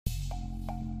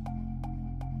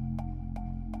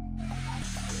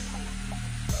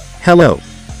Hello.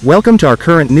 Welcome to our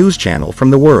current news channel from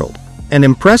the world. An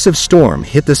impressive storm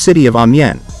hit the city of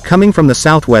Amiens, coming from the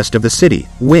southwest of the city,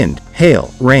 wind,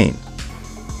 hail, rain.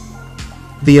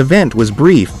 The event was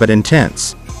brief but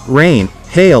intense. Rain,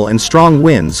 hail and strong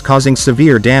winds causing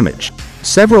severe damage.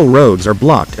 Several roads are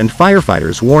blocked and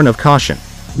firefighters warn of caution.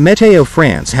 Météo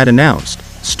France had announced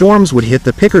storms would hit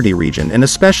the Picardy region and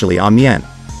especially Amiens.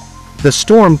 The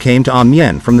storm came to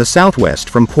Amiens from the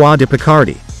southwest from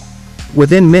Poix-de-Picardie.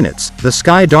 Within minutes, the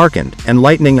sky darkened, and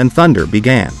lightning and thunder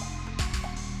began.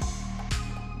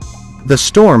 The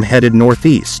storm headed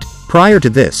northeast. Prior to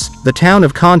this, the town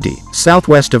of Conty,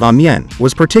 southwest of Amiens,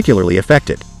 was particularly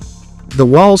affected. The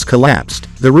walls collapsed,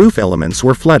 the roof elements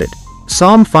were flooded.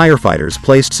 Somme firefighters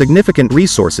placed significant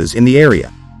resources in the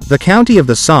area. The county of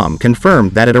the Somme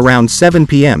confirmed that at around 7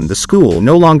 p.m. the school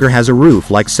no longer has a roof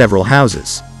like several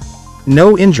houses.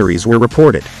 No injuries were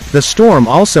reported. The storm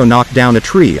also knocked down a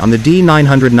tree on the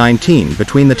D919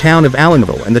 between the town of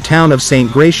Allenville and the town of Saint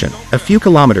Gratien, a few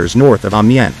kilometers north of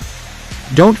Amiens.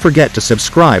 Don't forget to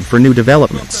subscribe for new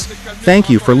developments. Thank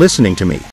you for listening to me.